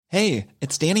Hey,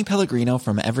 it's Danny Pellegrino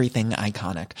from Everything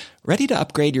Iconic. Ready to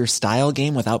upgrade your style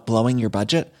game without blowing your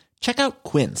budget? Check out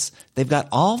Quince. They've got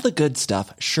all the good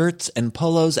stuff, shirts and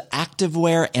polos,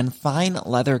 activewear, and fine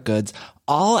leather goods,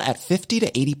 all at 50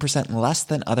 to 80% less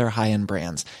than other high-end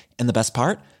brands. And the best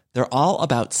part? They're all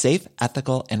about safe,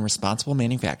 ethical, and responsible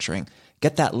manufacturing.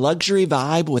 Get that luxury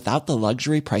vibe without the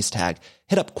luxury price tag.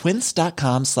 Hit up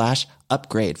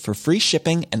quince.com/upgrade for free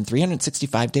shipping and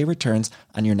 365-day returns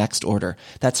on your next order.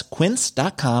 That's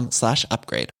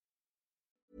quince.com/upgrade.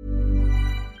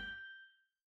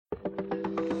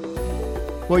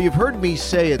 Well, you've heard me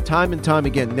say it time and time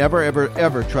again, never, ever,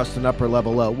 ever trust an upper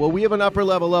level low. Well, we have an upper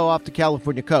level low off the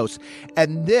California coast,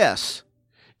 and this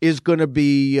is going to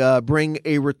be bring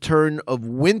a return of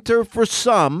winter for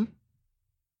some.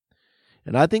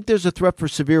 And I think there's a threat for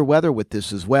severe weather with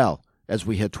this as well as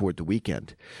we head toward the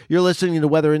weekend. You're listening to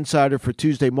Weather Insider for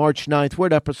Tuesday, March 9th. We're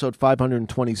at episode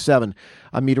 527.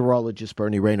 I'm meteorologist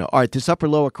Bernie Rayno. All right, this upper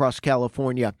low across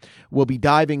California will be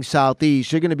diving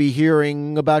southeast. You're going to be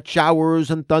hearing about showers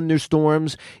and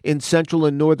thunderstorms in central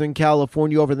and northern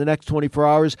California over the next 24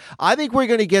 hours. I think we're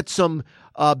going to get some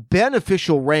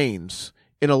beneficial rains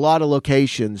in a lot of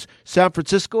locations. San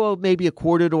Francisco, maybe a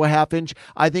quarter to a half inch.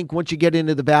 I think once you get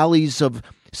into the valleys of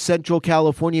central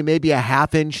California, maybe a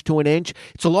half inch to an inch.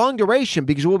 It's a long duration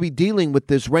because we'll be dealing with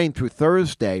this rain through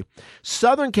Thursday.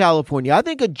 Southern California, I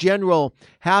think a general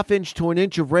half inch to an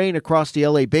inch of rain across the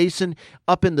LA basin.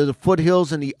 Up into the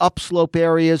foothills and the upslope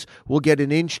areas, we'll get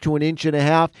an inch to an inch and a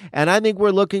half. And I think we're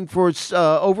looking for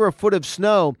over a foot of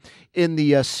snow in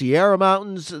the Sierra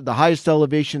Mountains, the highest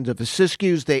elevations of the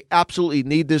Siskiyous. They absolutely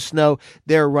need this snow.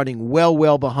 They're running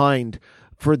well behind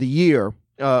for the year.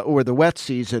 Or the wet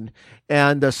season,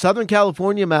 and the Southern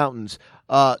California mountains,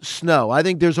 snow. I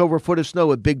think there's over a foot of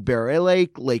snow at Big Bear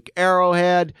Lake, Lake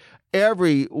Arrowhead.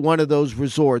 Every one of those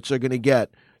resorts are going to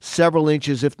get several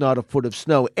inches, if not a foot of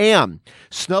snow. And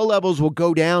snow levels will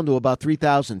go down to about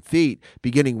 3,000 feet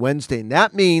beginning Wednesday. And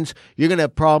that means you're going to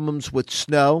have problems with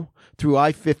snow through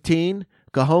I-15,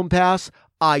 Cajon Pass,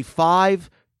 I-5,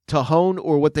 Tejon,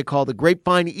 or what they call the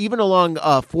Grapevine, even along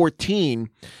 14,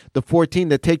 the 14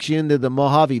 that takes you into the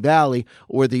Mojave Valley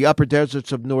or the upper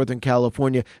deserts of Northern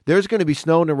California. There's going to be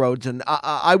snow on the roads, and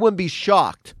I wouldn't be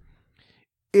shocked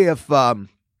if Tejon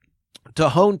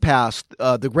Pass,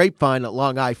 the Grapevine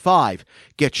along I-5,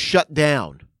 gets shut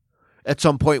down at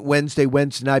some point Wednesday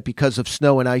night because of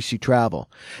snow and icy travel.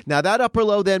 Now, that upper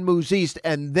low then moves east,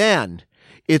 and then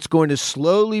it's going to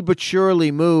slowly but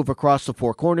surely move across the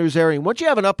Four Corners area. And once you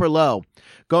have an upper low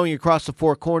going across the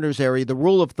Four Corners area, the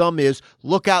rule of thumb is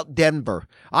look out Denver.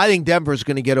 I think Denver is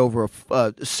going to get over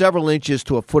several inches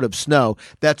to a foot of snow.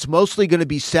 That's mostly going to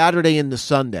be Saturday into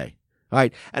Sunday. All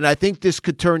right. And I think this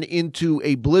could turn into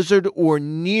a blizzard or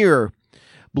near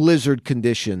blizzard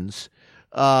conditions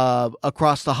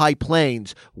across the high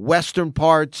plains, western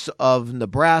parts of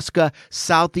Nebraska,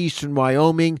 southeastern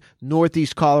Wyoming,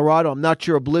 northeast Colorado. I'm not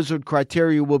sure a blizzard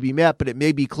criteria will be met, but it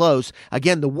may be close.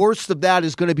 Again, the worst of that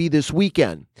is going to be this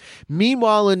weekend.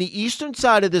 Meanwhile, in the eastern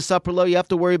side of this upper low, you have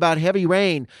to worry about heavy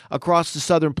rain across the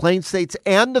southern plain states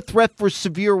and the threat for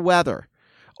severe weather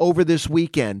over this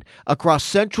weekend across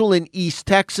central and east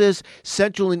Texas,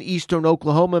 central and eastern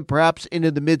Oklahoma, and perhaps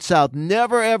into the mid-south.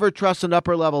 Never, ever trust an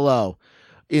upper level low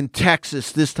in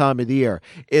Texas this time of the year.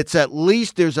 There's at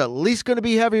least going to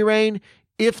be heavy rain,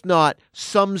 if not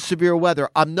some severe weather.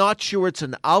 I'm not sure it's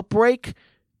an outbreak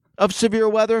of severe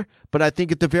weather, but I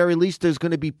think at the very least there's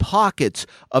going to be pockets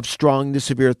of strong to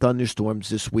severe thunderstorms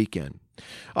this weekend.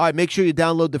 All right, make sure you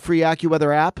download the free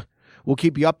AccuWeather app. We'll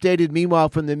keep you updated. Meanwhile,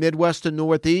 from the Midwest and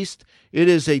Northeast, it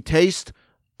is a taste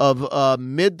of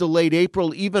mid to late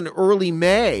April, even early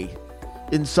May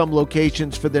in some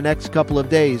locations for the next couple of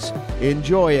days.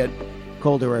 Enjoy it.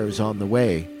 Colder air is on the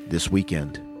way this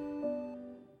weekend.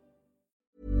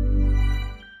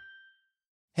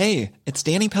 Hey, it's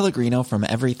Danny Pellegrino from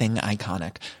Everything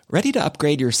Iconic. Ready to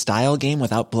upgrade your style game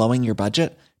without blowing your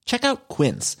budget? Check out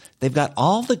Quince. They've got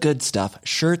all the good stuff,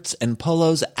 shirts and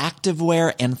polos,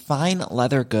 activewear, and fine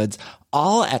leather goods,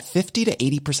 all at 50 to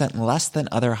 80% less than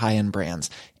other high-end brands.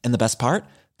 And the best part?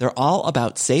 They're all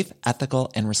about safe, ethical,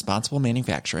 and responsible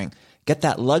manufacturing. Get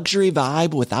that luxury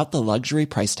vibe without the luxury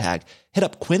price tag. Hit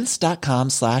up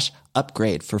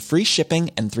quince.com/upgrade for free shipping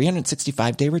and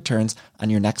 365-day returns on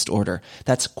your next order.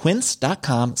 That's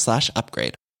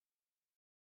quince.com/upgrade.